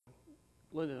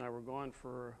Linda and I were gone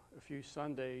for a few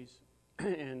Sundays,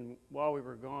 and while we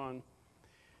were gone,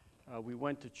 we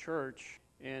went to church,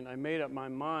 and I made up my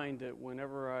mind that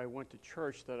whenever I went to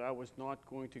church that I was not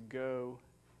going to go,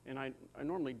 and I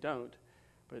normally don't,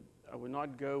 but I would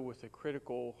not go with a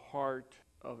critical heart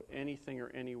of anything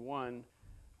or anyone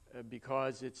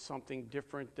because it's something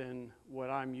different than what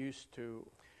I'm used to.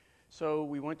 So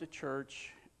we went to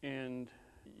church, and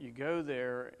you go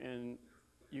there, and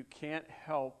you can't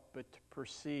help but to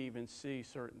perceive and see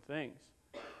certain things.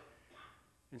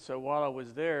 And so while I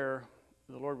was there,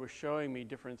 the Lord was showing me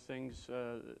different things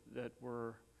that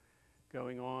were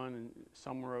going on, and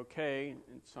some were okay,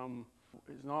 and some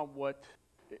is not what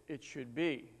it should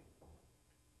be.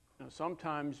 Now,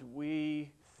 sometimes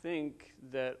we think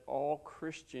that all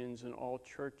Christians and all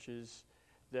churches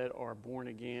that are born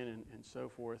again and so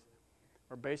forth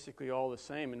are basically all the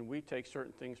same, and we take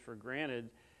certain things for granted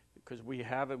because we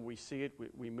have it, we see it,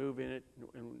 we move in it,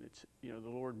 and it's, the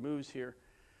Lord moves here.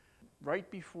 Right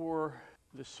before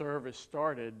the service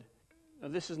started, now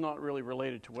this is not really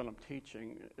related to what I'm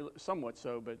teaching, somewhat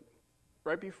so, but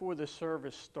right before the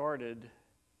service started,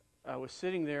 I was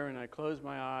sitting there and I closed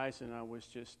my eyes and I was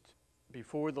just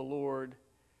before the Lord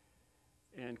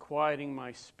and quieting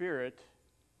my spirit.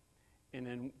 And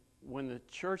then when the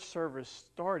church service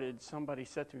started, somebody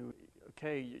said to me,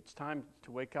 "Okay, it's time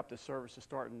to wake up. The service is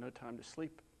starting, no time to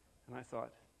sleep." And I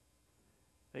thought,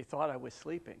 they thought I was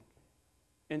sleeping.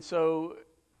 And so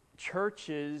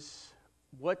churches,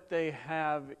 what they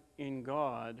have in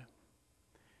God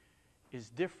is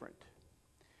different.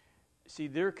 See,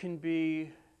 there can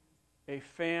be a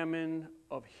famine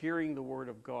of hearing the Word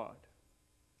of God.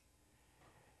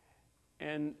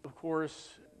 And, of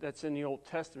course, that's in the Old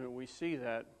Testament. We see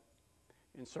that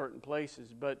in certain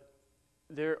places. But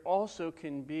there also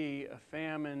can be a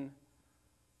famine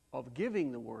of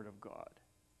giving the Word of God.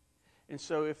 And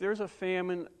so if there's a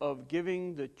famine of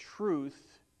giving the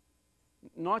truth,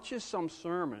 not just some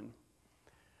sermon,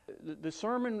 the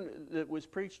sermon that was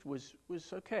preached was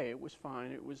okay, it was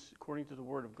fine, it was according to the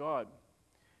Word of God.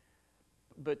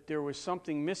 But there was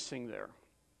something missing there.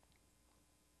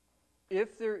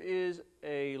 If there is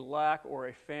a lack or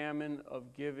a famine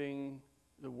of giving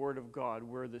the Word of God,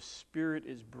 where the Spirit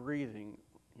is breathing,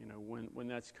 when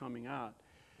that's coming out,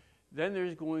 then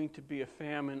there's going to be a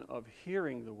famine of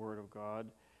hearing the Word of God,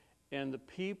 and the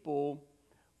people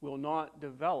will not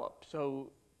develop.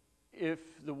 So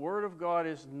if the Word of God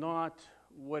is not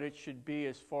what it should be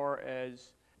as far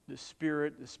as the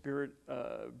Spirit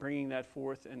bringing that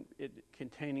forth and it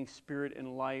containing spirit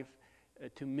and life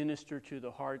to minister to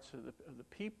the hearts of the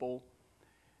people,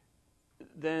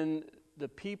 then the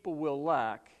people will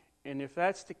lack. And if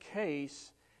that's the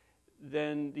case,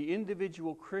 then the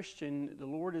individual Christian, the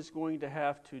Lord is going to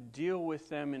have to deal with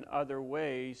them in other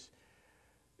ways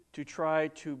to try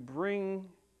to bring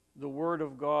the Word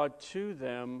of God to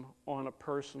them on a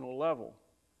personal level.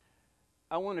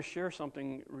 I want to share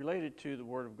something related to the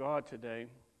Word of God today.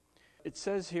 It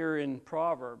says here in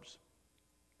Proverbs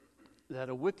that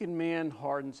a wicked man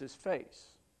hardens his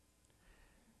face,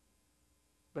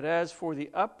 but as for the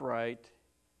upright,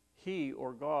 he,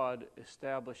 or God,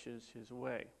 establishes his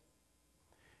way.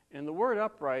 And the word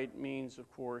upright means, of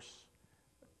course,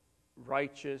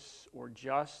 righteous or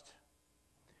just.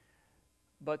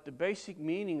 But the basic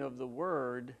meaning of the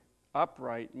word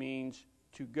upright means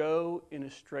to go in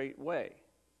a straight way.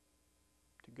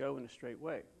 To go in a straight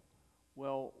way.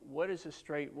 Well, what is a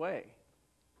straight way?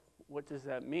 What does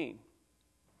that mean?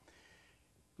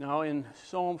 Now in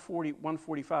Psalm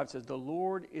 145 it says, "The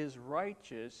Lord is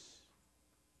righteous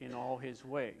in all his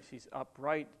ways." He's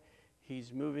upright.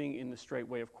 He's moving in the straight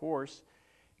way, of course,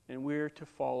 and we're to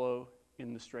follow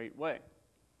in the straight way.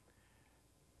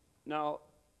 Now,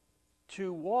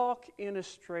 to walk in a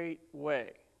straight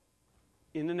way,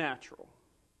 in the natural,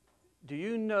 do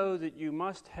you know that you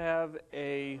must have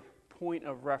a point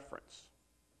of reference?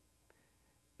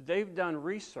 They've done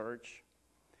research,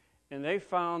 and they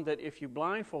found that if you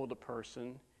blindfold a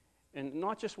person, and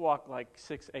not just walk like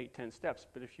 6, 8, 10 steps,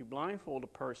 but if you blindfold a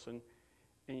person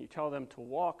and you tell them to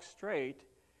walk straight,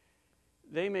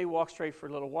 they may walk straight for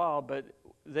a little while, but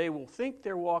they will think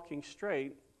they're walking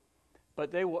straight,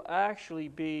 but they will actually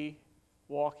be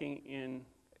walking in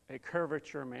a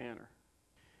curvature manner.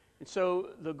 And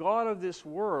so the God of this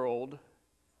world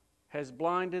has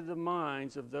blinded the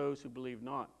minds of those who believe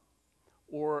not.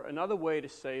 Or another way to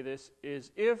say this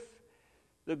is, if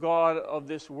the God of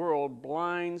this world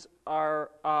blinds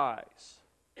our eyes,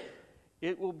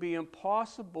 it will be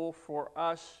impossible for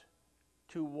us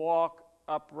to walk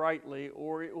uprightly,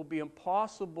 or it will be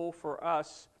impossible for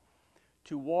us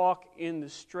to walk in the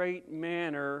straight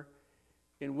manner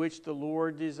in which the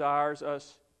Lord desires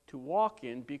us to walk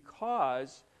in,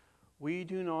 because we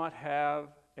do not have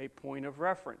a point of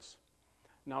reference.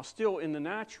 Now, still in the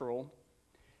natural,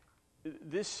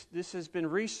 this has been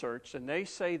researched, and they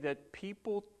say that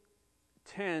people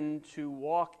tend to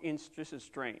walk in, this is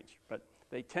strange, but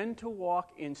they tend to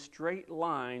walk in straight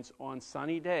lines on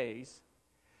sunny days,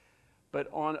 but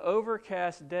on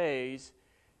overcast days,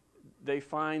 they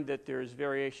find that there's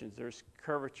variations, there's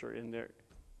curvature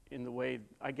in the way,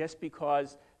 I guess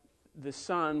because the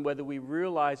sun, whether we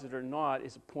realize it or not,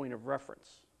 is a point of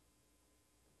reference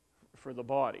for the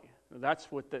body.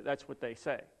 That's what they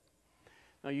say.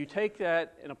 Now you take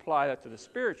that and apply that to the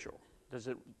spiritual. Is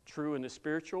it true in the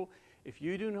spiritual? If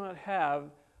you do not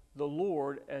have the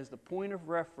Lord as the point of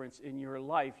reference in your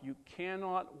life, you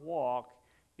cannot walk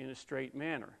in a straight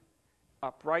manner,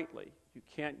 uprightly. You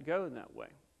can't go in that way.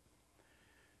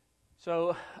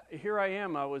 So here I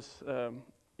am. I was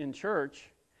in church,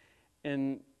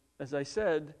 and as I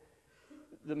said,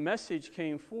 the message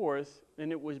came forth,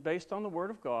 and it was based on the Word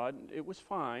of God. It was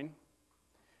fine,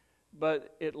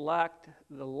 but it lacked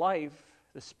the life,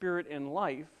 the spirit and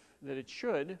life that it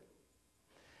should.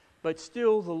 But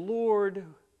still, the Lord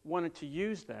wanted to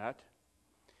use that.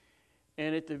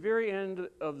 And at the very end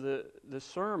of the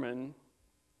sermon,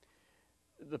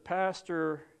 the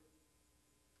pastor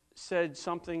said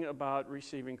something about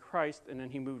receiving Christ, and then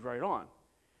he moved right on.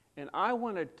 And I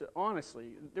wanted to,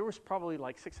 honestly, there was probably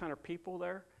like 600 people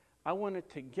there. I wanted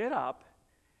to get up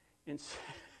and say,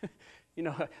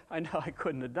 I know I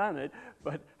couldn't have done it,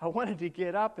 but I wanted to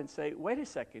get up and say, wait a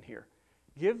second here.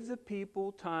 Give the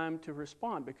people time to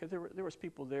respond, because there was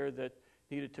people there that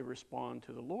needed to respond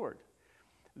to the Lord.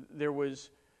 There was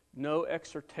no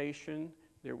exhortation.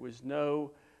 There was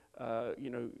no,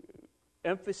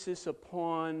 emphasis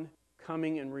upon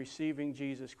coming and receiving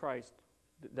Jesus Christ,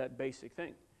 that basic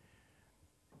thing.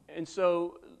 And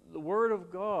so the Word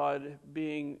of God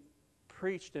being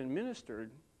preached and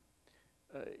ministered,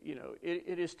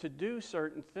 it is to do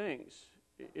certain things.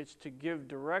 It's to give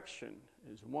direction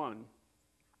is one.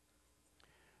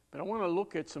 But I want to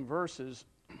look at some verses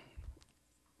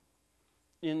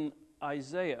in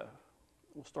Isaiah.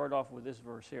 We'll start off with this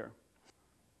verse here.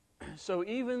 So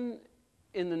even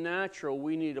in the natural,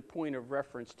 we need a point of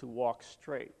reference to walk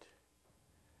straight.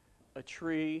 A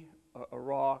tree, a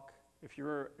rock. If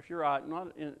you're out,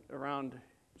 not around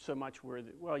so much where,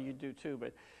 you do too,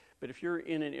 but if you're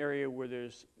in an area where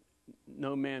there's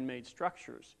no man-made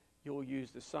structures, you'll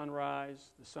use the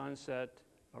sunrise, the sunset,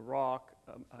 a rock,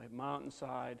 a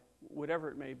mountainside, whatever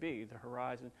it may be, the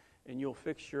horizon, and you'll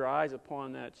fix your eyes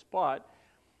upon that spot,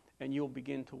 and you'll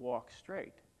begin to walk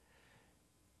straight.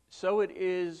 So it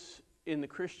is in the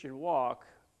Christian walk.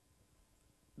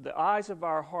 The eyes of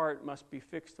our heart must be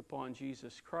fixed upon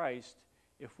Jesus Christ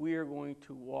if we are going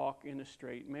to walk in a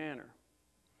straight manner.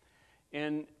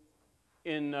 And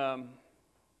in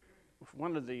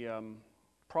one of the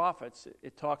prophets,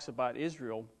 it talks about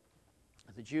Israel,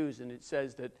 the Jews, and it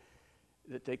says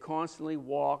that they constantly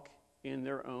walk in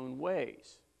their own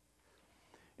ways.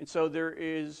 And so there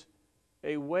is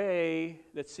a way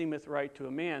that seemeth right to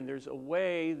a man. There's a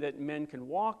way that men can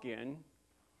walk in,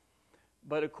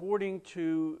 but according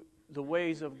to the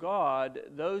ways of God,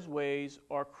 those ways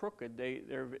are crooked.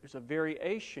 There's a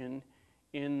variation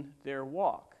in their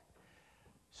walk.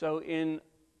 So in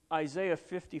Isaiah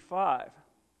 55,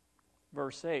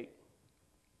 verse 8,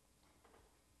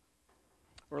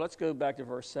 or let's go back to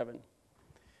verse 7.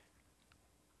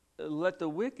 Let the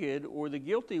wicked or the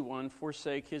guilty one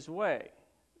forsake his way.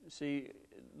 See,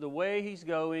 the way he's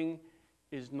going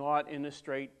is not in a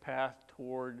straight path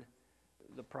toward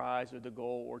the prize or the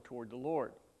goal or toward the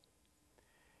Lord.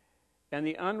 And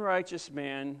the unrighteous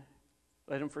man,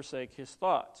 let him forsake his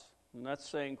thoughts. And that's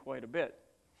saying quite a bit.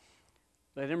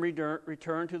 Let him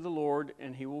return to the Lord,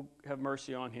 and he will have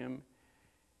mercy on him,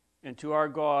 and to our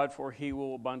God, for he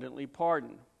will abundantly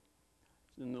pardon.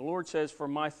 And the Lord says, for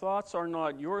my thoughts are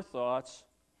not your thoughts,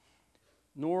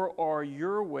 nor are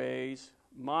your ways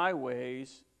my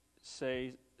ways,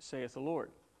 saith the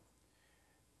Lord.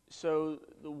 So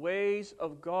the ways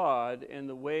of God and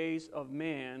the ways of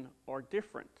man are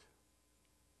different.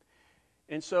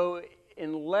 And so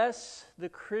unless the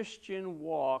Christian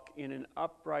walk in an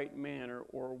upright manner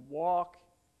or walk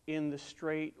in the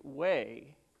straight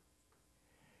way,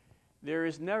 there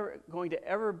is never going to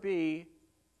ever be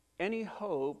any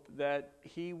hope that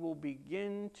he will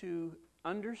begin to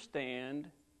understand,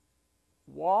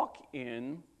 walk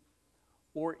in,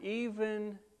 or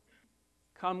even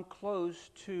come close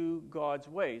to God's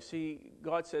ways. See,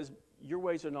 God says, your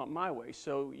ways are not my ways.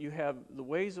 So you have the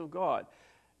ways of God.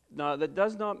 Now, that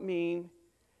does not mean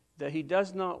that he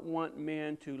does not want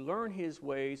man to learn his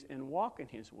ways and walk in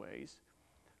his ways.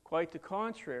 Quite the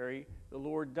contrary, the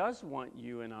Lord does want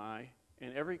you and I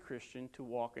and every Christian to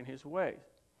walk in his ways.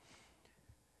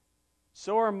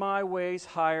 So are my ways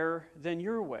higher than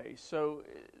your ways. So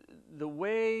the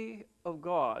way of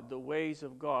God, the ways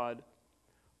of God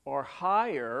are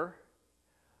higher,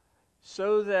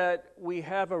 so that we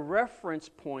have a reference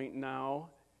point now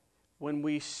when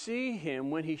we see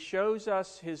him, when he shows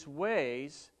us his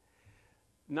ways.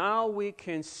 Now we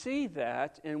can see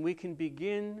that and we can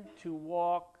begin to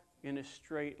walk in a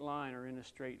straight line or in a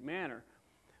straight manner.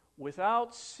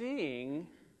 Without seeing,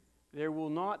 there will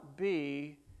not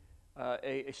be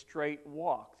a straight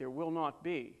walk. There will not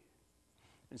be.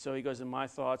 And so he goes, and my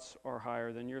thoughts are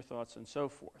higher than your thoughts, and so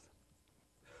forth.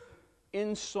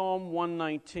 In Psalm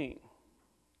 119,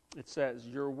 it says,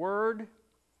 your word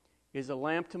is a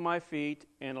lamp to my feet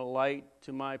and a light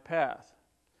to my path.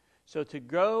 So to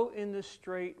go in the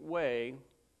straight way,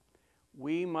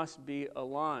 we must be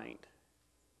aligned.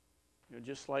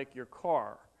 Just like your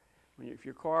car. If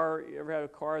your car, you ever had a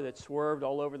car that swerved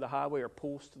all over the highway or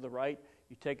pulls to the right,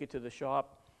 you take it to the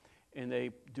shop and they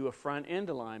do a front end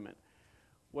alignment.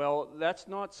 Well, that's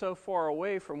not so far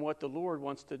away from what the Lord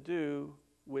wants to do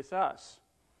with us.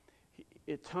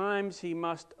 At times he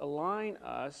must align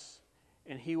us,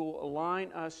 and he will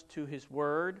align us to his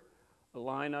word,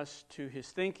 align us to his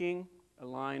thinking,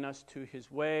 align us to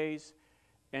his ways,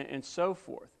 and so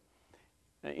forth.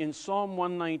 In Psalm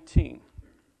 119,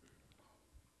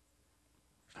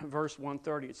 verse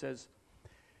 130, it says,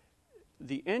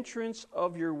 the entrance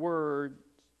of your word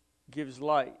gives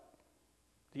light.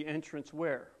 The entrance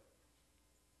where?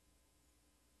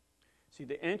 See,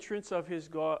 the entrance of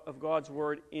God's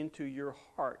word into your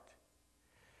heart.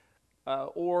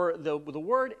 Or the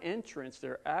word entrance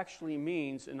there actually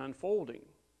means an unfolding.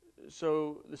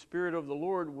 So the Spirit of the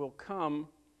Lord will come,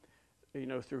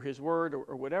 through his word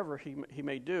or whatever he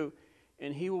may do,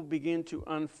 and he will begin to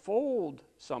unfold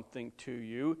something to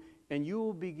you, and you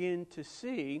will begin to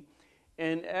see.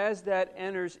 And as that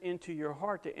enters into your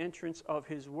heart, the entrance of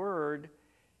his word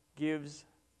gives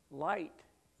light.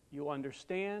 You'll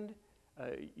understand,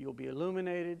 you'll be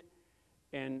illuminated,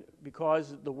 and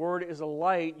because the word is a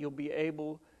light, you'll be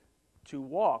able to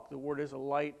walk. The word is a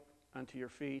light unto your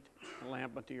feet, a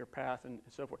lamp unto your path, and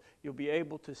so forth. You'll be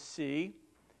able to see,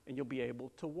 and you'll be able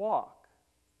to walk.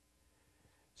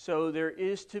 So there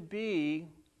is to be,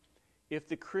 if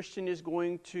the Christian is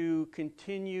going to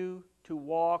continue to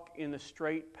walk in the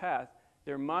straight path,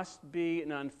 there must be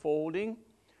an unfolding,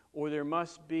 or there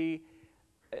must be,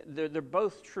 they're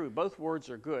both true, both words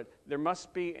are good. There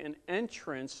must be an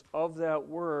entrance of that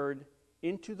word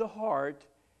into the heart,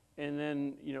 and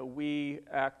then, we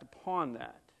act upon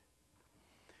that.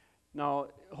 Now,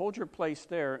 hold your place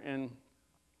there, and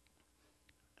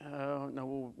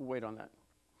no, we'll wait on that.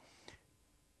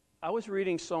 I was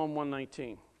reading Psalm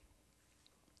 119,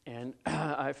 and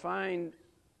I find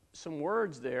some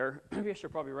words there. Maybe I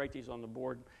should probably write these on the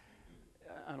board.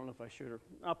 I don't know if I should, or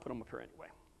I'll put them up here anyway.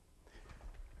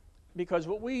 Because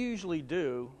what we usually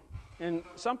do, and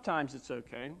sometimes it's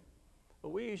okay,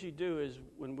 what we usually do is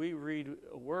when we read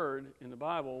a word in the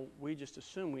Bible, we just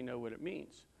assume we know what it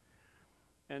means.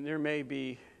 And there may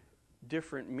be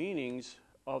different meanings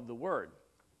of the word.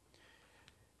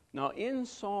 Now, in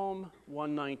Psalm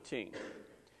 119,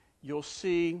 you'll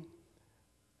see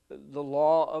the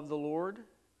law of the Lord.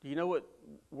 Do you know what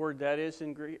word that is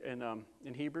in Greek,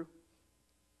 in Hebrew?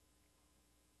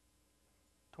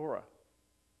 Torah.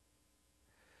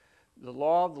 The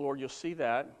law of the Lord, you'll see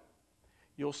that.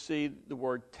 You'll see the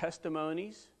word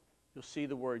testimonies. You'll see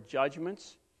the word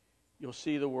judgments. You'll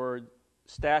see the word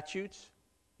statutes.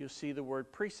 You'll see the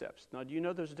word precepts. Now, do you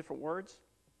know those are different words?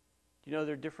 Do you know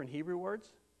they're different Hebrew words?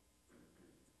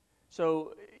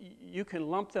 So you can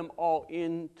lump them all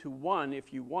into one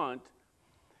if you want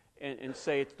and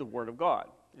say it's the Word of God,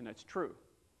 and that's true.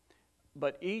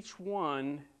 But each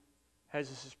one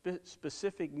has a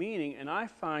specific meaning, and I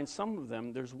find some of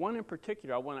them, there's one in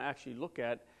particular I want to actually look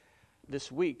at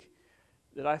this week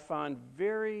that I find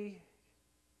very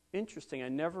interesting. I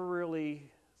never really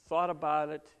thought about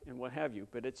it and what have you,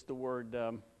 but it's the word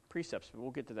precepts. But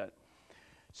we'll get to that.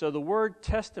 So the word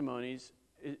testimonies,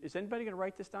 is anybody going to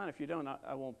write this down? If you don't,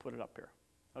 I won't put it up here.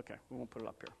 Okay, we won't put it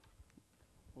up here.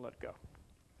 We'll let it go.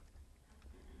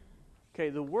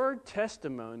 Okay, the word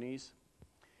testimonies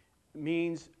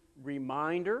means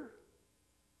reminder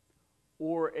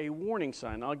or a warning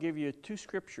sign. I'll give you two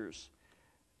scriptures.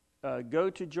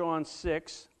 Go to John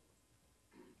 6,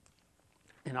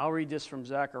 and I'll read this from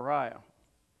Zechariah.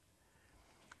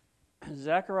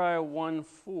 Zechariah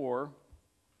 1:4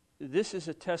 this is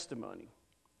a testimony.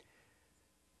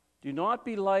 Do not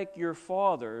be like your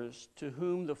fathers, to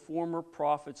whom the former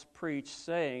prophets preached,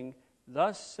 saying,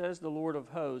 Thus says the Lord of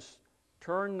hosts,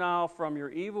 turn now from your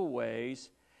evil ways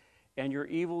and your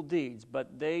evil deeds.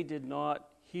 But they did not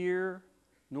hear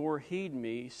nor heed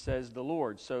me, says the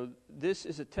Lord. So this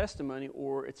is a testimony,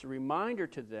 or it's a reminder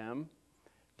to them,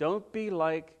 don't be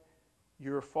like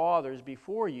your fathers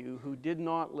before you who did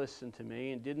not listen to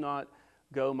me and did not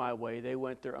go my way. They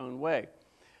went their own way.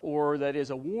 Or that is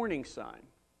a warning sign.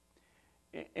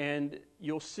 And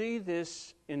you'll see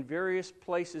this in various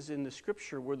places in the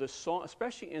Scripture, where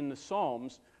especially in the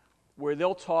Psalms, where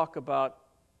they'll talk about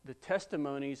the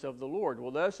testimonies of the Lord.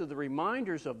 Well, those are the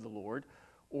reminders of the Lord,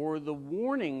 or the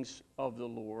warnings of the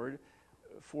Lord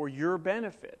for your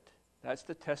benefit. That's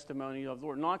the testimony of the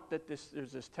Lord. Not that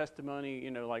there's this testimony,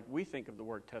 like we think of the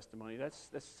word testimony. That's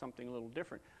something a little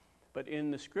different. But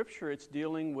in the Scripture, it's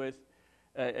dealing with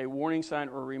a warning sign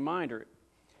or a reminder.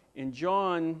 In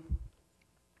John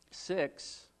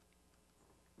 6,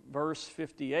 verse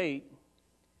 58,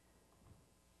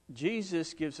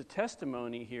 Jesus gives a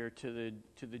testimony here to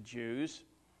the Jews,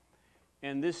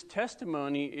 and this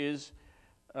testimony is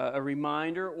a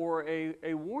reminder or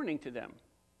a warning to them.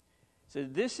 It says,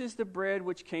 "This is the bread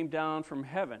which came down from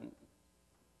heaven."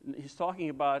 He's talking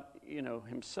about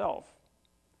himself,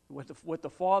 what the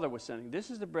Father was sending. "This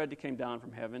is the bread that came down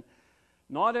from heaven,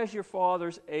 not as your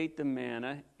fathers ate the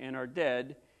manna and are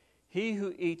dead. He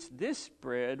who eats this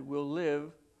bread will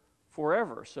live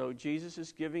forever." So Jesus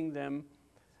is giving them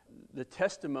the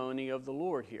testimony of the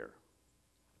Lord here.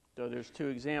 So there's two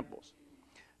examples.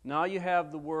 Now you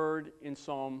have the word in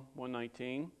Psalm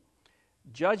 119,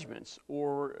 judgments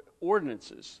or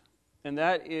ordinances. And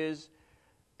that is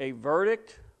a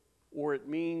verdict, or it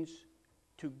means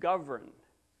to govern.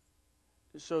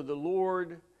 So the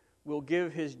Lord will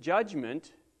give his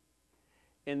judgment,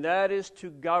 and that is to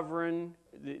govern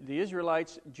the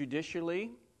Israelites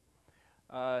judicially.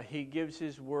 He gives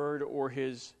his word or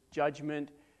his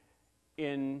judgment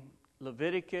in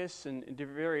Leviticus and in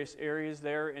various areas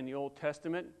there in the Old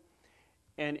Testament.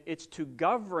 And it's to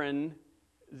govern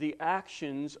the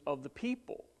actions of the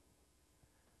people.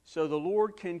 So the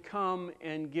Lord can come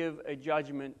and give a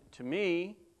judgment to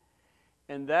me,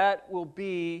 and that will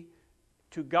be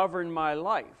to govern my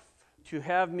life, to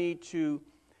have me to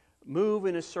move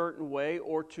in a certain way,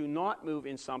 or to not move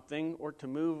in something, or to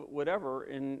move whatever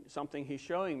in something he's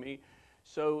showing me.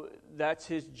 So that's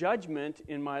his judgment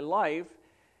in my life,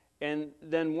 and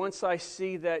then once I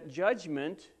see that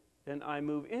judgment, then I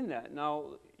move in that.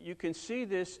 Now, you can see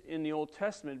this in the Old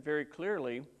Testament very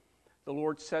clearly. The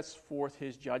Lord sets forth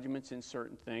his judgments in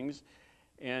certain things,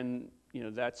 and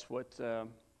that's what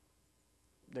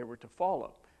they were to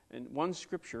follow. And one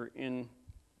scripture in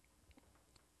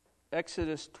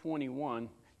Exodus 21,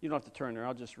 you don't have to turn there,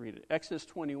 I'll just read it. Exodus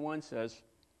 21 says,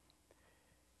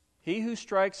 "He who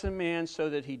strikes a man so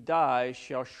that he dies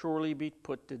shall surely be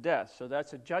put to death." So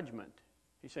that's a judgment.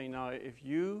 He's saying, now, if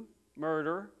you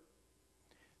murder,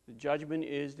 the judgment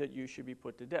is that you should be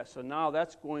put to death. So now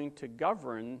that's going to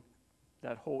govern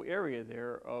that whole area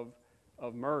there of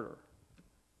murder.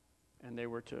 And they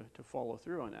were to follow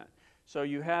through on that. So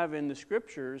you have in the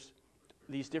Scriptures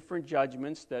these different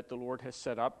judgments that the Lord has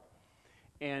set up.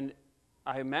 And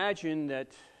I imagine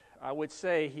that I would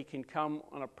say he can come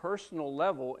on a personal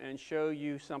level and show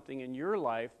you something in your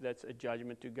life that's a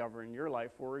judgment to govern your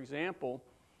life. For example,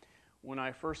 when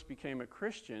I first became a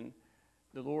Christian,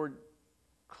 the Lord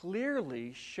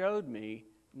clearly showed me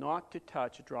not to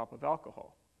touch a drop of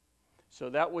alcohol. So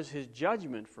that was his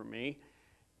judgment for me,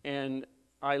 and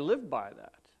I lived by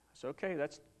that. So, okay,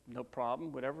 that's no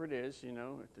problem, whatever it is,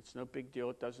 it's no big deal.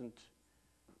 It doesn't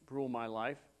rule my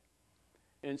life.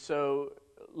 And so,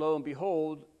 lo and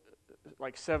behold,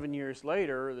 like 7 years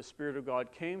later, the Spirit of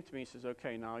God came to me and says,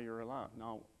 okay, now you're allowed.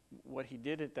 Now, what he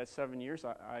did at that 7 years,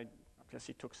 I guess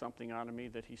he took something out of me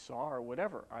that he saw or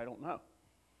whatever. I don't know.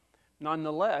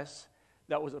 Nonetheless,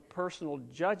 that was a personal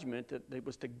judgment that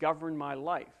was to govern my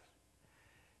life.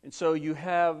 And so you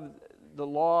have the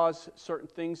laws, certain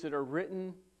things that are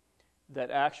written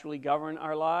that actually govern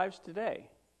our lives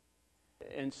today.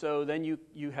 And so then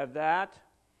you have that,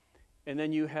 and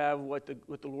then you have what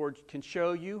the Lord can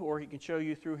show you, or he can show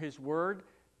you through his word,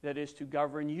 that is to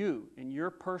govern you in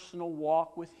your personal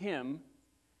walk with him.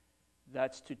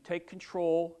 That's to take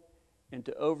control and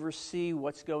to oversee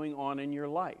what's going on in your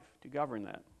life, to govern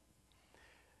that.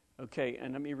 Okay,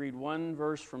 and let me read one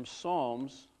verse from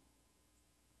Psalms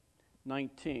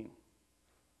 19.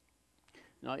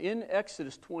 Now, in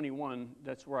Exodus 21,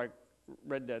 that's where I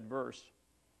read that verse,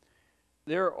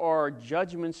 there are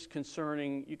judgments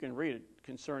concerning, you can read it,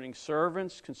 concerning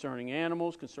servants, concerning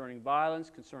animals, concerning violence,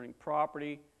 concerning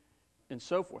property, and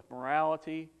so forth,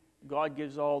 morality. God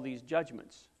gives all these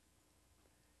judgments.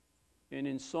 And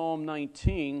in Psalm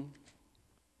 19,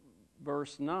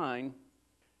 verse 9,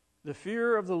 the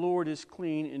fear of the Lord is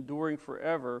clean, enduring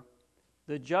forever.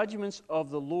 The judgments of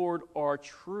the Lord are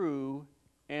true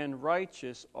and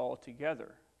righteous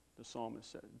altogether, the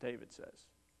psalmist says, David says.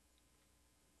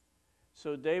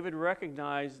 So David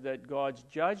recognized that God's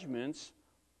judgments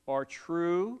are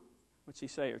true, what's he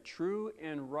say, are true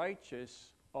and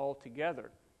righteous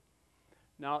altogether.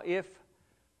 Now, if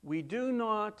we do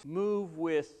not move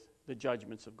with the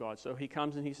judgments of God, so he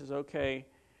comes and he says, okay,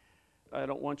 I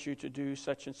don't want you to do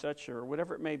such and such, or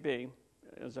whatever it may be,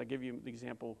 as I give you the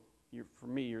example for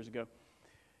me years ago.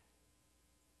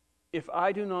 If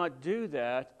I do not do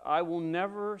that, I will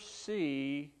never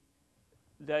see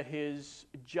that his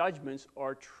judgments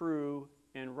are true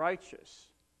and righteous.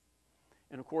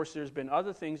 And of course, there's been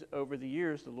other things over the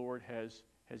years the Lord has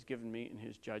given me in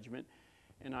his judgment,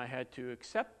 and I had to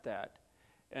accept that.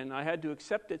 And I had to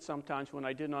accept it sometimes when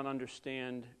I did not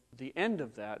understand the end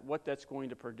of that, what that's going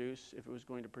to produce, if it was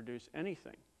going to produce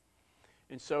anything.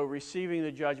 And so receiving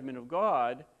the judgment of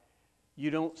God, you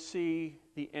don't see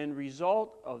the end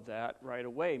result of that right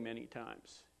away many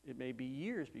times. It may be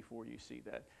years before you see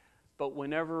that. But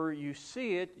whenever you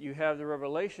see it, you have the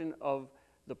revelation of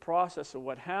the process of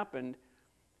what happened,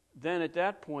 then at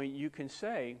that point you can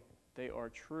say they are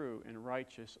true and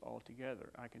righteous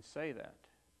altogether. I can say that.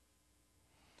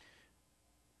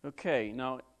 Okay,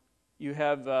 now you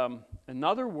have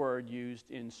another word used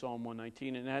in Psalm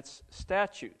 119, and that's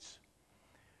statutes.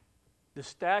 The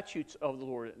statutes of the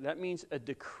Lord. That means a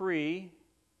decree,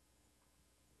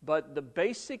 but the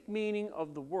basic meaning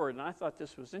of the word, and I thought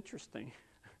this was interesting,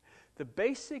 the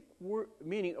basic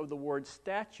meaning of the word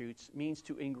statutes means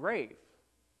to engrave.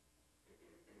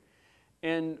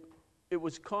 And it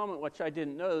was common, which I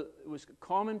didn't know, it was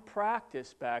common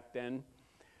practice back then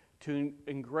to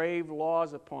engrave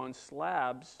laws upon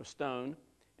slabs of stone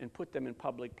and put them in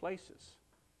public places,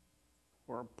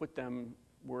 or put them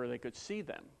where they could see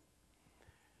them.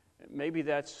 Maybe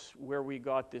that's where we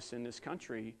got this in this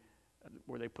country,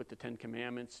 where they put the Ten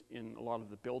Commandments in a lot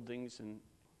of the buildings and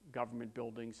government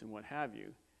buildings and what have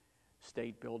you,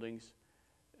 state buildings.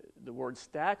 The word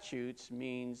statutes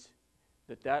means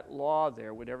that law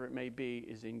there, whatever it may be,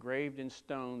 is engraved in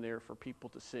stone there for people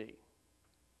to see.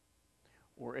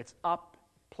 Or it's up,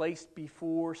 placed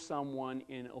before someone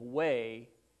in a way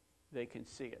they can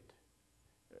see it.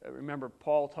 Remember,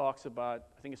 Paul talks about,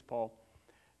 I think it's Paul,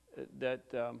 that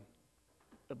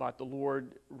about the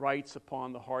Lord writes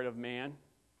upon the heart of man.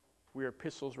 We are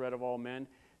epistles read of all men.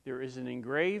 There is an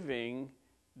engraving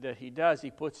that he does.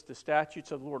 He puts the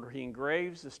statutes of the Lord, or he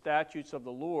engraves the statutes of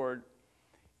the Lord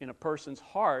in a person's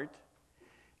heart.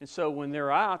 And so when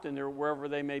they're out and they're wherever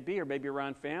they may be, or maybe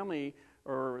around family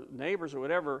or neighbors or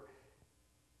whatever,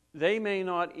 they may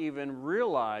not even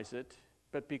realize it,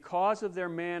 but because of their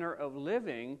manner of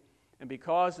living and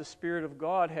because the Spirit of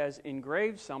God has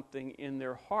engraved something in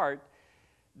their heart,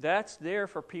 that's there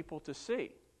for people to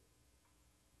see.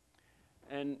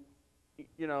 And,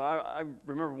 you know, I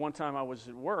remember one time I was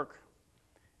at work,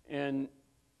 and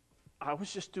I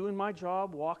was just doing my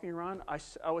job, walking around.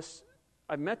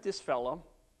 I met this fellow.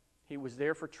 He was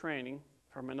there for training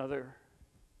from another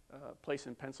place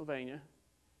in Pennsylvania.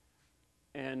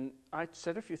 And I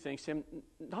said a few things to him,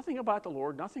 nothing about the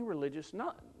Lord, nothing religious,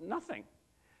 nothing.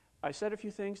 I said a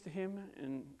few things to him,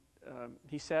 and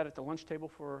he sat at the lunch table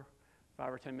for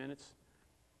 5 or 10 minutes.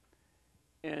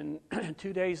 And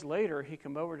 2 days later, he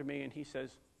came over to me and he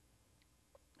says,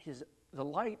 the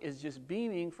light is just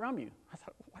beaming from you. I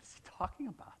thought, what is he talking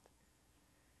about?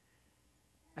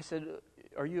 I said,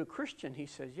 are you a Christian? He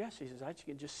says, yes. He says, I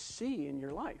can just see in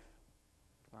your life.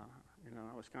 You know,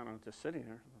 I was kind of just sitting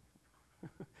there.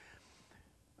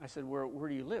 I said, where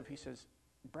do you live? He says,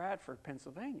 Bradford,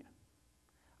 Pennsylvania.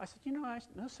 I said, you know, I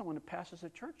know someone that pastors a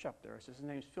church up there. I said, his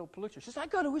name's Phil Palucci. He says, I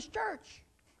go to his church.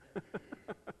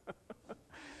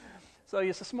 So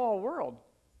it's a small world.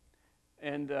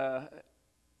 And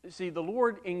see, the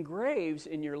Lord engraves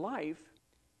in your life,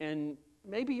 and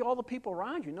maybe all the people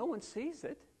around you, no one sees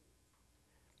it.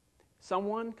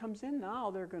 Someone comes in now,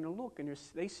 they're going to look, and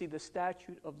they see the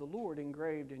statute of the Lord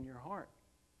engraved in your heart.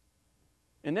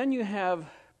 And then you have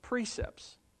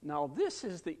precepts. Now, this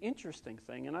is the interesting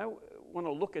thing, and I want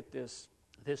to look at this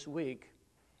week.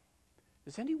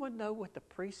 Does anyone know what the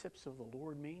precepts of the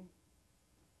Lord mean?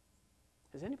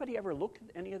 Has anybody ever looked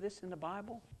at any of this in the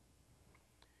Bible?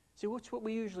 See, what's what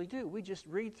we usually do? We just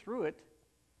read through it.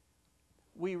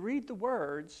 We read the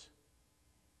words,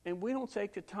 And we don't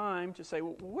take the time to say,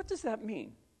 well, what does that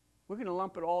mean? We're going to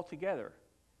lump it all together.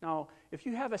 Now, if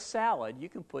you have a salad, you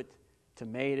can put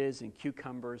tomatoes and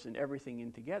cucumbers and everything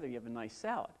in together. You have a nice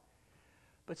salad.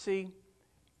 But see,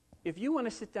 if you want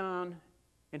to sit down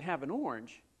and have an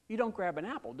orange, you don't grab an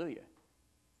apple, do you?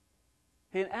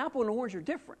 An apple and an orange are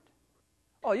different.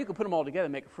 Oh, you can put them all together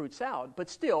and make a fruit salad, but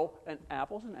still, an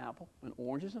apple's an apple, an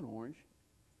orange is an orange,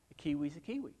 a kiwi's a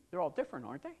kiwi. They're all different,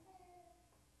 aren't they?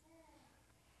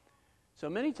 So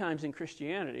many times in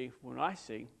Christianity, what I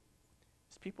see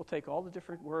is people take all the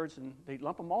different words and they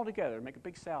lump them all together and make a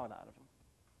big salad out of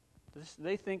them.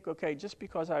 They think, okay, just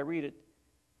because I read it,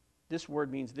 this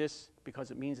word means this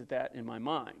because it means that in my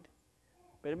mind.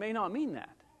 But it may not mean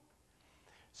that.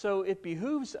 So it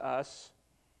behooves us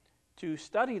to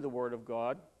study the Word of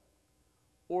God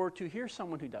or to hear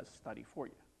someone who does study for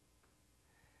you.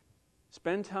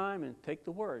 Spend time and take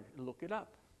the Word and look it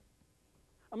up.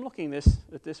 I'm looking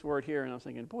at this word here and I was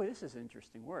thinking, boy, this is an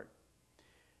interesting word.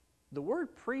 The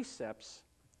word precepts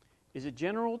is a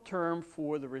general term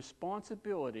for the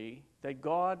responsibility that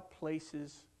God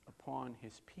places upon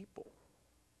His people.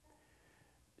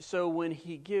 So when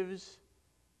He gives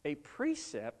a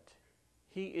precept,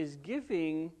 He is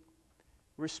giving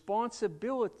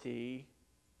responsibility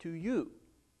to you.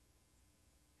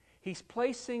 He's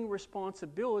placing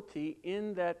responsibility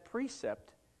in that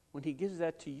precept when He gives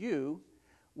that to you.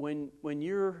 When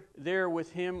you're there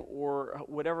with Him or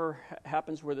whatever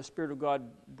happens where the Spirit of God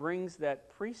brings that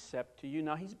precept to you,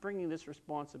 now He's bringing this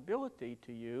responsibility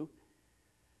to you,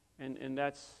 and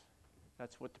that's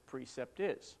what the precept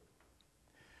is.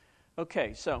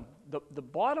 Okay, so the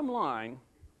bottom line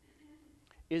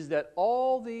is that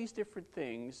all these different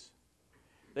things,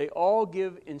 they all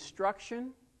give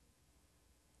instruction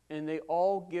and they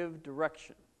all give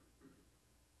direction.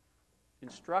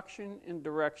 Instruction and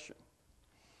direction.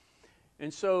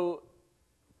 And so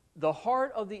the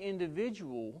heart of the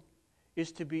individual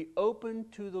is to be open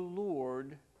to the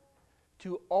Lord,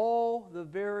 to all the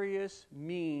various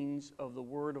means of the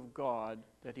Word of God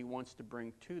that He wants to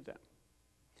bring to them.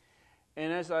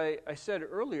 And as I said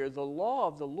earlier, the law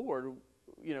of the Lord,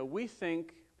 we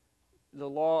think the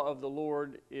law of the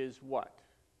Lord is what?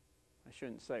 I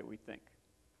shouldn't say we think.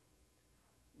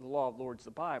 The law of the Lord is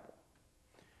the Bible.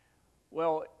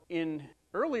 Well, in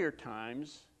earlier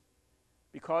times,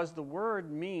 because the word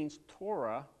means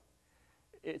Torah,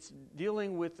 it's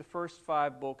dealing with the first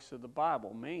 5 books of the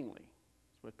Bible mainly.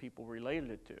 That's what people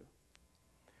related it to.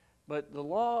 But the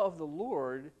law of the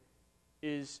Lord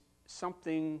is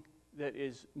something that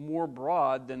is more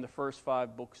broad than the first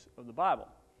 5 books of the Bible.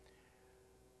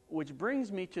 Which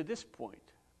brings me to this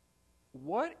point.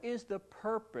 What is the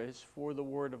purpose for the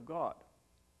Word of God?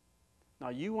 Now,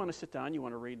 you want to sit down, you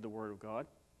want to read the Word of God.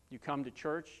 You come to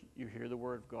church, you hear the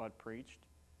Word of God preached.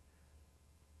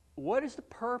 What is the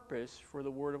purpose for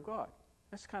the Word of God?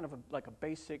 That's kind of like a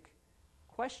basic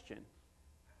question.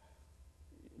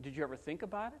 Did you ever think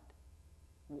about it?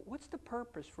 What's the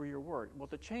purpose for your Word? Well,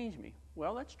 to change me.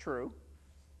 Well, that's true.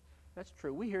 That's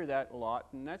true. We hear that a lot,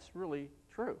 and that's really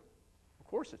true. Of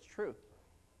course it's true.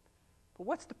 But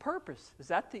what's the purpose? Is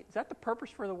that the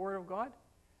purpose for the Word of God?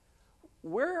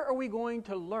 Where are we going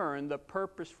to learn the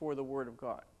purpose for the Word of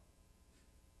God?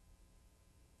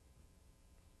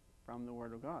 From the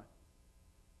Word of God.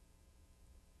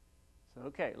 So,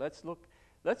 okay, let's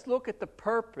look at the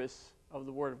purpose of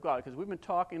the Word of God, because we've been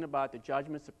talking about the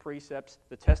judgments, the precepts,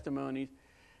 the testimonies,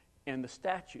 and the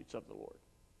statutes of the Lord.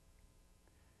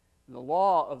 The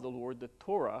law of the Lord, the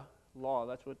Torah, law,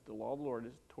 that's what the law of the Lord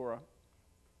is, Torah.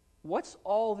 What's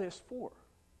all this for?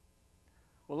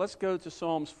 Well, let's go to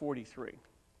Psalms 43.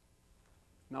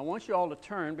 Now, I want you all to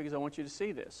turn because I want you to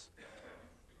see this.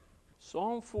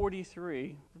 Psalm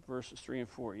 43, verses 3 and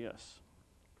 4, yes.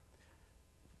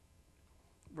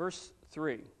 Verse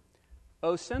 3.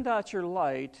 Oh, send out your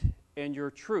light and your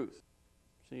truth.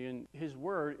 See, and His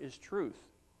word is truth.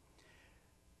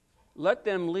 Let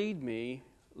them lead me,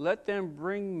 let them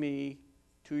bring me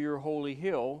to your holy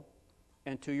hill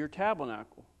and to your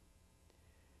tabernacle.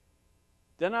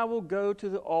 Then I will go to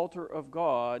the altar of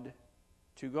God,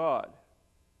 to God.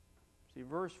 See,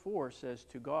 verse 4 says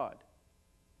to God.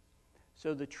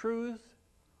 So the truth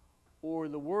or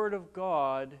the Word of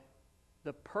God,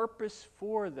 the purpose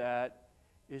for that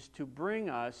is to bring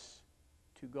us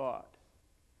to God.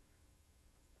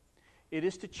 It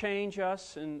is to change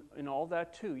us and all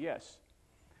that too, yes.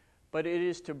 But it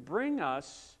is to bring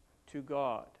us to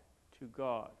God, to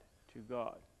God, to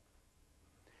God.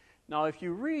 Now, if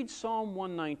you read Psalm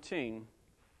 119,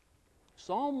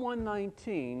 Psalm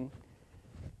 119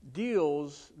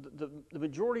 deals, the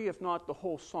majority, if not the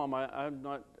whole psalm, I'm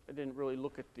not I didn't really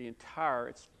look at the entire,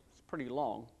 it's pretty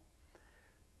long.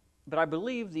 But I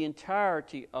believe the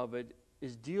entirety of it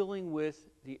is dealing with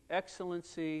the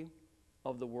excellency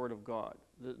of the Word of God.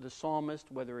 The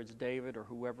psalmist, whether it's David or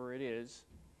whoever it is,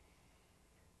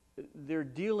 they're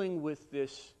dealing with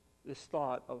this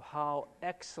thought of how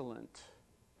excellent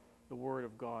the Word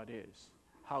of God is.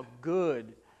 How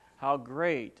good, how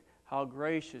great, how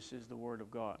gracious is the Word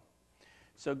of God.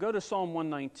 So go to Psalm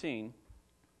 119,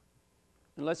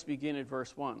 and let's begin at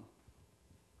verse 1.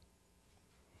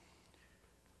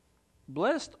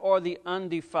 Blessed are the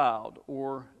undefiled,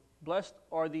 or blessed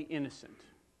are the innocent,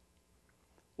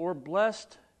 or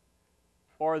blessed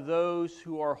are those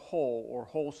who are whole or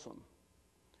wholesome.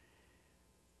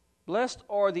 Blessed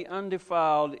are the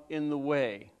undefiled in the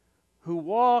way, who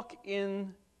walk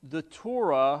in the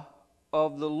Torah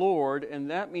of the Lord,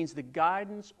 and that means the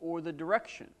guidance or the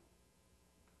direction.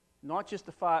 Not just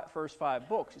the first 5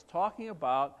 books. It's talking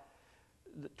about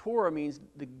the Torah means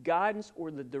the guidance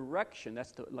or the direction.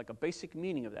 That's like a basic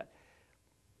meaning of that.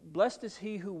 Blessed is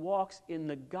he who walks in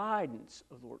the guidance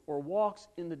of the Lord, or walks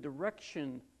in the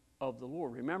direction of the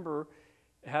Lord. Remember,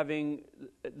 having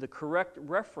the correct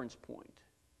reference point.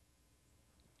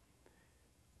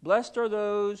 Blessed are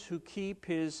those who keep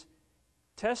his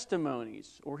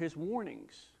testimonies or his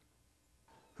warnings,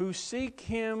 who seek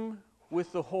him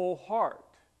with the whole heart.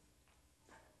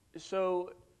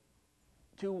 So,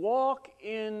 to walk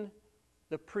in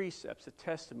the precepts, the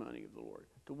testimony of the Lord,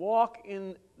 to walk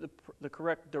in the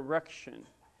correct direction,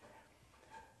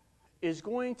 is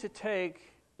going to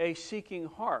take a seeking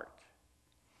heart.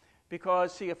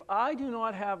 Because, see, if I do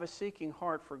not have a seeking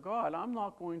heart for God, I'm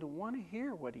not going to want to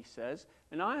hear what he says,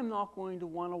 and I am not going to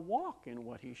want to walk in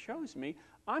what he shows me.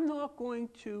 I'm not going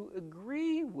to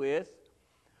agree with,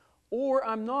 or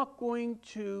I'm not going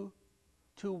to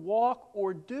walk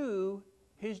or do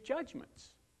his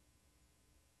judgments.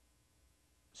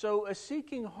 So a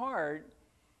seeking heart,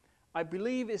 I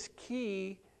believe, is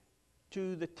key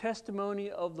to the testimony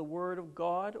of the Word of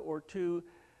God, or to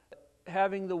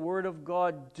having the Word of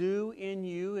God do in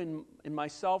you and in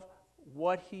myself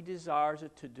what he desires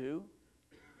it to do,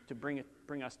 to bring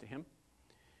us to him.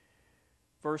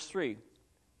 Verse 3,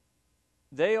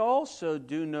 they also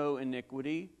do no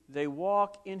iniquity, they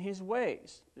walk in his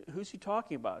ways. Who's he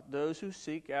talking about? Those who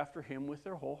seek after him with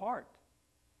their whole heart.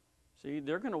 See,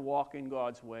 they're going to walk in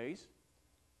God's ways.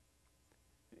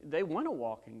 They want to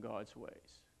walk in God's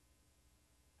ways.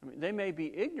 I mean, they may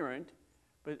be ignorant,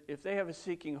 but if they have a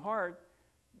seeking heart,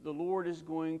 the Lord is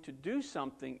going to do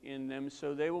something in them,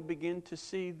 so they will begin to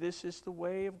see this is the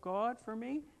way of God for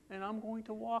me, and I'm going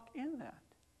to walk in that.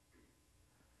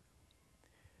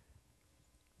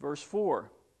 Verse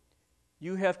 4,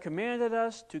 you have commanded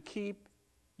us to keep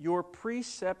your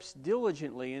precepts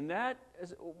diligently. And that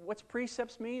is, what's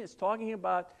precepts mean? It's talking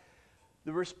about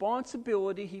the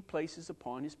responsibility he places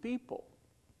upon his people.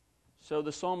 So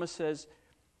the psalmist says,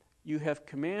 you have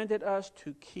commanded us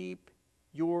to keep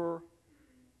your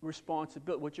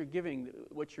responsibility,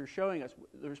 what you're showing us,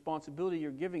 the responsibility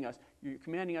you're giving us, you're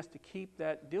commanding us to keep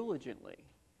that diligently.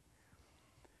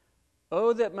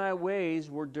 Oh, that my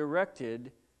ways were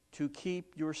directed to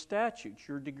keep your statutes,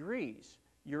 your degrees,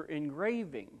 your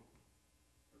engraving.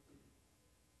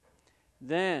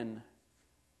 Then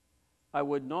I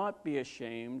would not be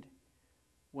ashamed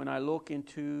when I look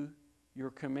into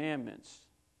your commandments.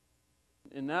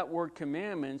 And that word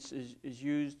commandments is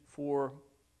used for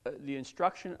the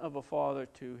instruction of a father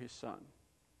to his son.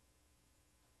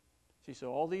 See,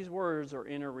 so all these words are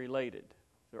interrelated.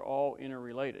 They're all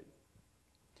interrelated.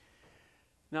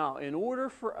 Now, in order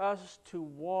for us to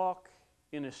walk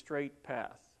in a straight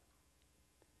path,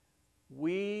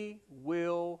 we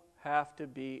will have to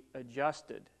be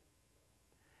adjusted.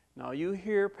 Now, you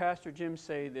hear Pastor Jim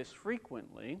say this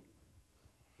frequently,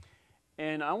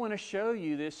 and I want to show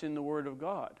you this in the Word of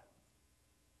God.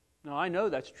 Now, I know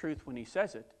that's truth when he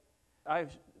says it.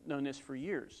 I've known this for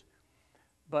years.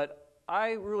 But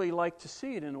I really like to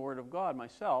see it in the Word of God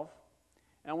myself,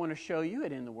 and I want to show you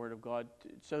it in the Word of God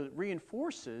so it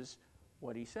reinforces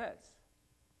what he says.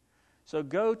 So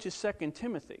go to 2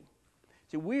 Timothy.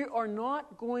 See, we are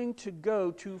not going to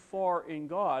go too far in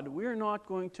God. We're not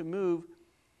going to move.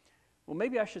 Well,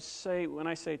 maybe I should say, when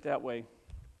I say it that way,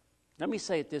 let me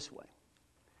say it this way.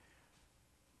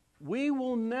 We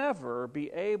will never be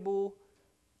able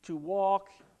to walk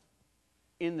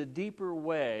in the deeper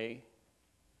way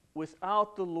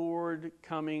without the Lord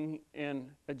coming and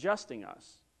adjusting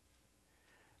us.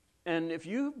 And if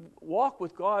you walk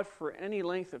with God for any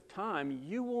length of time,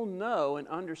 you will know and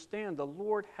understand the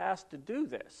Lord has to do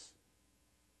this.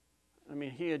 I mean,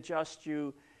 he adjusts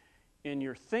you in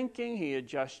your thinking. He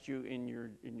adjusts you in your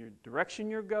direction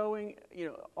you're going.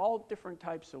 All different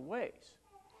types of ways.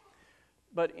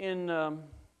 But in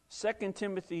 2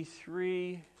 Timothy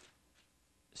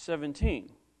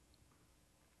 3:17.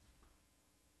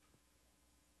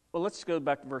 Well, let's go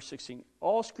back to verse 16.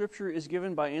 All Scripture is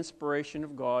given by inspiration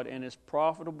of God and is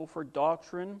profitable for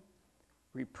doctrine,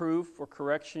 reproof, for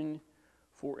correction,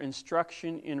 for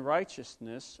instruction in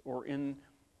righteousness, or in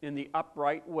the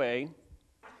upright way,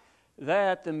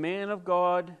 that the man of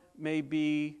God may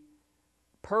be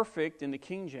perfect. In the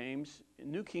King James,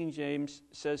 New King James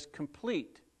says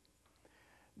complete.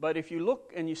 But if you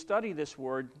look and you study this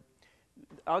word,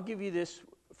 I'll give you this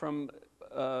from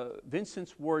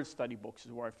Vincent's Word Study Books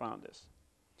is where I found this.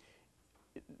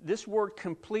 This word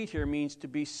complete here means to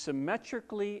be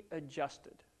symmetrically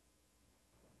adjusted.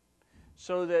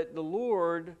 So that the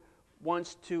Lord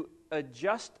wants to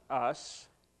adjust us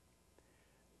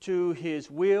to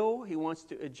His will. He wants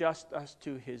to adjust us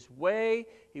to His way.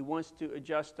 He wants to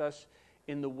adjust us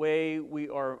in the way we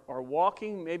are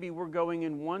walking. Maybe we're going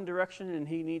in one direction and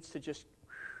He needs to just...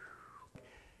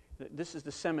 This is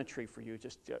the symmetry for you.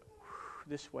 Just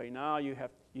this way. Now you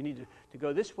need to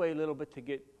go this way a little bit to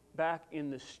get back in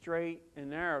the straight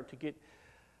and narrow, to get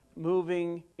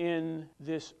moving in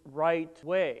this right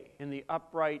way, in the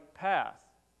upright path.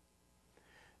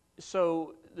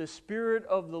 So the Spirit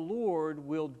of the Lord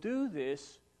will do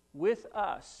this with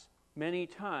us many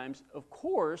times. Of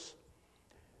course,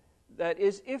 that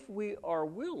is if we are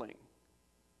willing.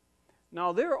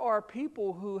 Now there are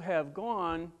people who have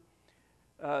gone...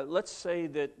 let's say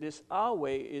that this our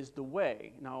way is the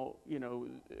way. Now,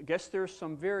 I guess there's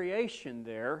some variation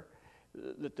there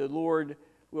that the Lord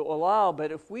will allow,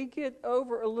 but if we get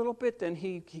over a little bit, then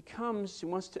He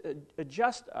wants to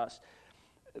adjust us.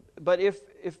 But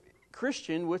if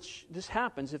Christian, which this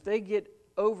happens, if they get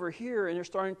over here and they're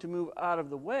starting to move out of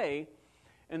the way,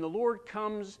 and the Lord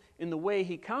comes in the way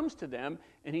He comes to them,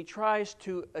 and He tries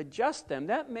to adjust them,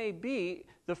 that may be,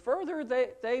 the further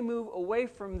they move away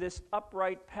from this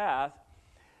upright path,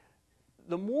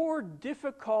 the more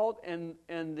difficult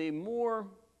and the more,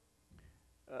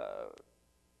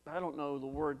 I don't know the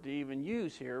word to even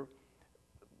use here,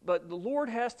 but the Lord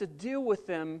has to deal with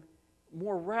them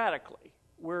more radically,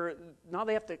 where now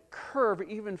they have to curve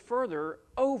even further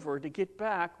over to get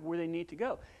back where they need to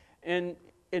go. And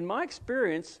in my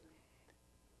experience,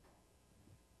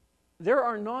 there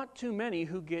are not too many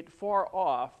who get far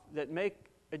off that make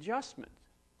adjustment.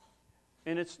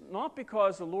 And it's not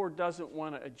because the Lord doesn't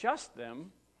want to adjust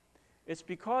them. It's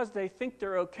because they think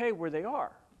they're okay where they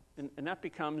are. And that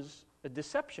becomes a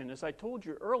deception. As I told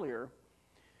you earlier,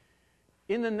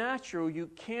 in the natural, you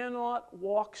cannot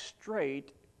walk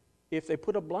straight if they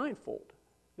put a blindfold.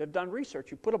 They've done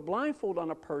research. You put a blindfold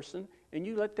on a person and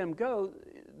you let them go,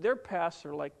 their paths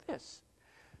are like this.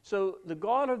 So the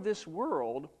God of this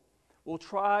world will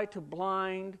try to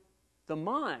blind the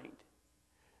mind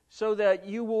so that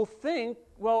you will think,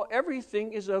 well,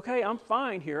 everything is okay. I'm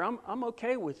fine here. I'm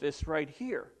okay with this right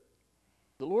here.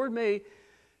 The Lord may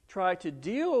try to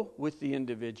deal with the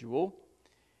individual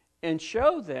and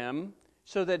show them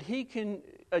so that He can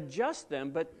adjust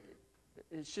them, but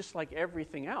it's just like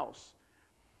everything else.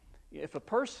 If a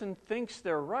person thinks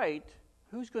they're right,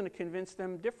 who's going to convince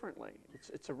them differently?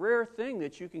 It's a rare thing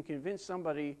that you can convince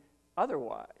somebody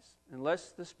otherwise,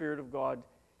 unless the Spirit of God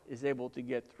is able to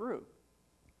get through.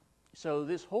 So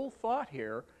this whole thought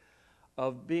here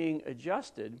of being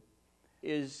adjusted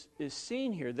is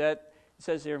seen here. That it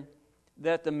says here,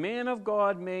 that the man of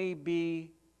God may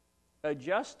be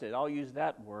adjusted, I'll use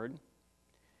that word,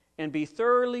 and be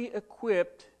thoroughly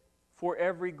equipped for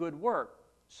every good work.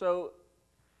 So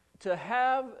to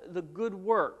have the good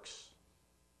works,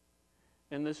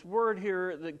 and this word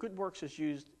here, the good works is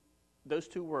used, those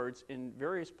two words, in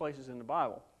various places in the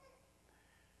Bible.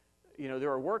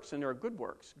 There are works and there are good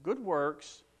works. Good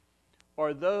works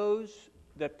are those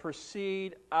that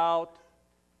proceed out,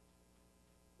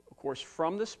 of course,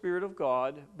 from the Spirit of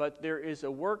God, but there is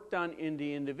a work done in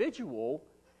the individual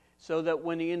so that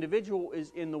when the individual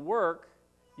is in the work,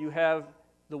 you have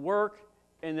the work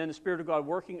and then the Spirit of God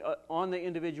working on the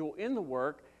individual in the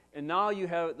work, and now you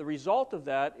have the result of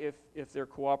that, if they're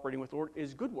cooperating with the Lord,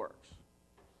 is good works.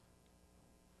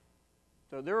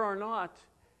 So there are not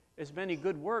as many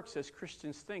good works as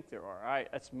Christians think there are.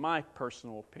 That's my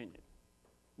personal opinion.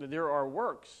 There are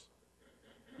works.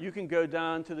 You can go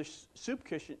down to the soup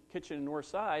kitchen in North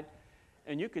Side,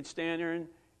 and you could stand there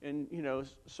and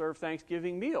serve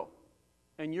Thanksgiving meal,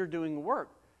 and you're doing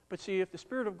work. But see, if the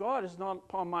Spirit of God is not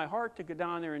upon my heart to go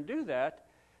down there and do that,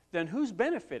 then who's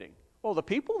benefiting? Well, the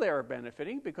people there are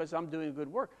benefiting because I'm doing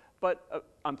good work. but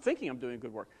I'm thinking I'm doing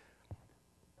good work.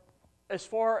 As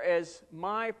far as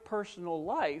my personal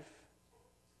life,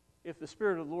 if the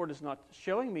Spirit of the Lord is not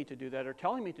showing me to do that or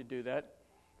telling me to do that,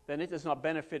 then it does not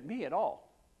benefit me at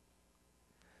all.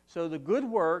 So the good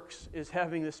works is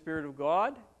having the Spirit of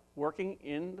God working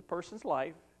in the person's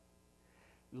life,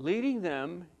 leading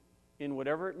them in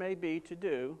whatever it may be to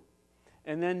do,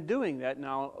 and then doing that.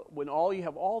 Now, when you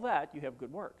have all that, you have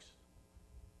good works.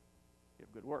 You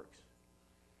have good works.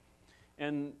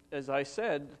 And as I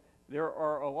said, there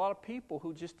are a lot of people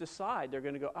who just decide they're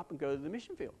going to go up and go to the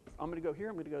mission field. I'm going to go here,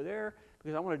 I'm going to go there,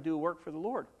 because I want to do work for the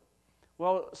Lord.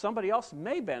 Well, somebody else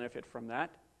may benefit from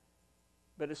that,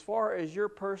 but as far as your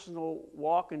personal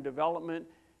walk and development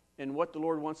and what the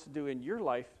Lord wants to do in your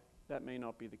life, that may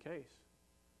not be the case.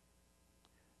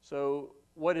 So,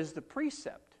 what is the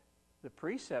precept? The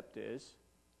precept is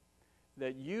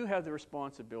that you have the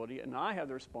responsibility, and I have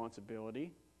the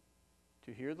responsibility,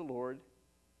 to hear the Lord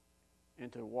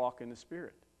and to walk in the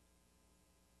Spirit.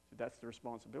 So that's the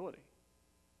responsibility.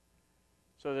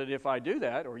 So that if I do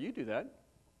that, or you do that,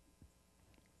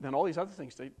 then all these other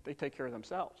things, they take care of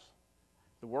themselves.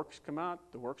 The works come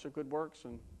out, the works are good works,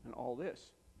 and all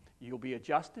this. You'll be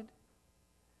adjusted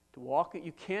to walk.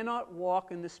 You cannot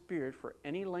walk in the Spirit for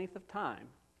any length of time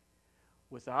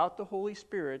without the Holy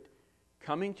Spirit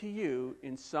coming to you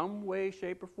in some way,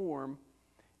 shape, or form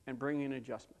and bringing an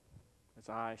adjustment. That's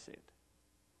how I see it.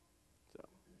 So,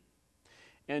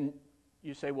 and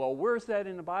you say, well, where's that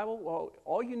in the Bible? Well,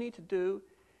 all you need to do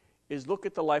is look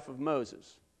at the life of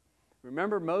Moses.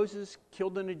 Remember, Moses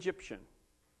killed an Egyptian.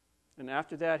 And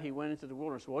after that, he went into the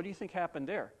wilderness. What do you think happened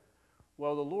there?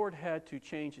 Well, the Lord had to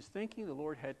change his thinking. The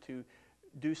Lord had to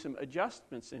do some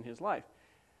adjustments in his life.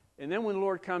 And then when the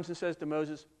Lord comes and says to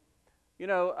Moses,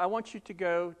 I want you to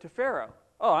go to Pharaoh.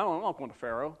 Oh, I'm not going to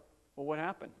Pharaoh. Well, what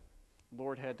happened? The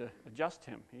Lord had to adjust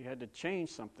him. He had to change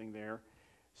something there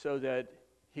so that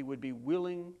he would be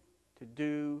willing to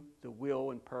do the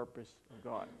will and purpose of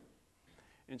God.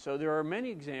 And so there are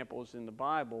many examples in the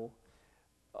Bible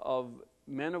of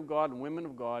men of God and women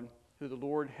of God who the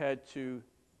Lord had to,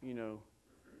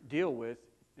 deal with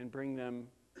and bring them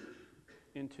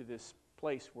into this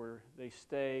place where they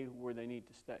stay where they need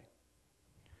to stay.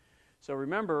 So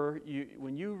remember,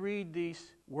 when you read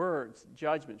these words,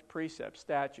 judgments, precepts,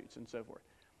 statutes, and so forth,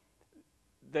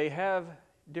 they have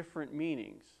different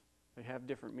meanings. They have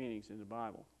different meanings in the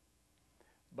Bible.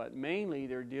 But mainly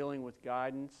they're dealing with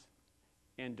guidance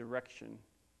and direction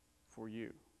for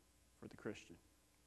you, for the Christian.